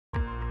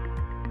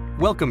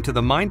Welcome to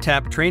the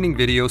MindTap training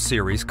video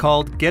series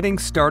called Getting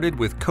Started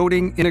with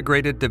Coding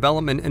Integrated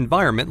Development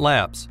Environment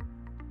Labs.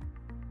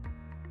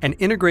 An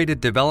Integrated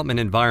Development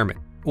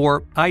Environment,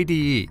 or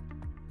IDE,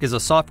 is a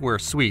software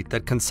suite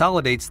that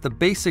consolidates the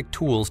basic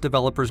tools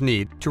developers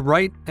need to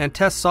write and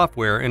test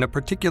software in a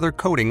particular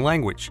coding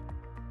language.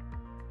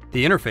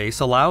 The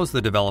interface allows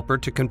the developer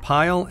to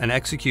compile and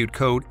execute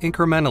code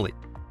incrementally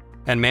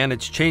and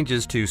manage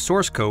changes to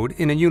source code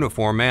in a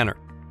uniform manner.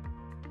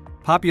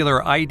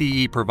 Popular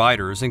IDE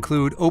providers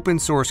include open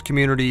source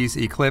communities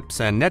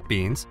Eclipse and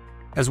NetBeans,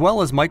 as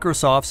well as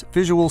Microsoft's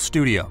Visual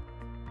Studio.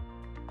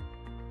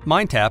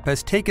 MindTap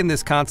has taken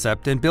this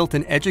concept and built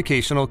an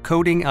educational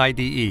coding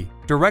IDE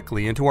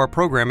directly into our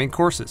programming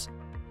courses.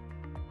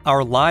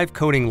 Our live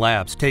coding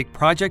labs take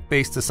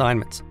project-based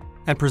assignments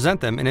and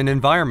present them in an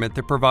environment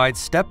that provides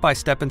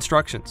step-by-step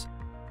instructions,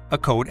 a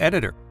code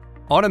editor,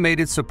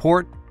 automated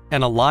support,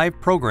 and a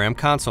live program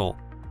console.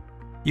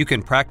 You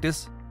can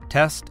practice,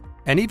 test,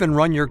 and even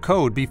run your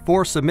code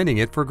before submitting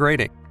it for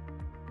grading.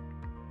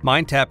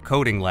 MindTap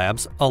coding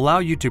labs allow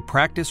you to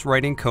practice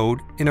writing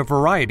code in a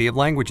variety of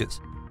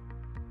languages.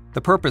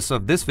 The purpose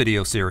of this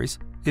video series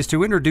is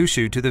to introduce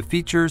you to the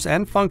features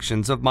and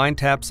functions of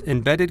MindTap's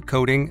embedded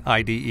coding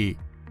IDE.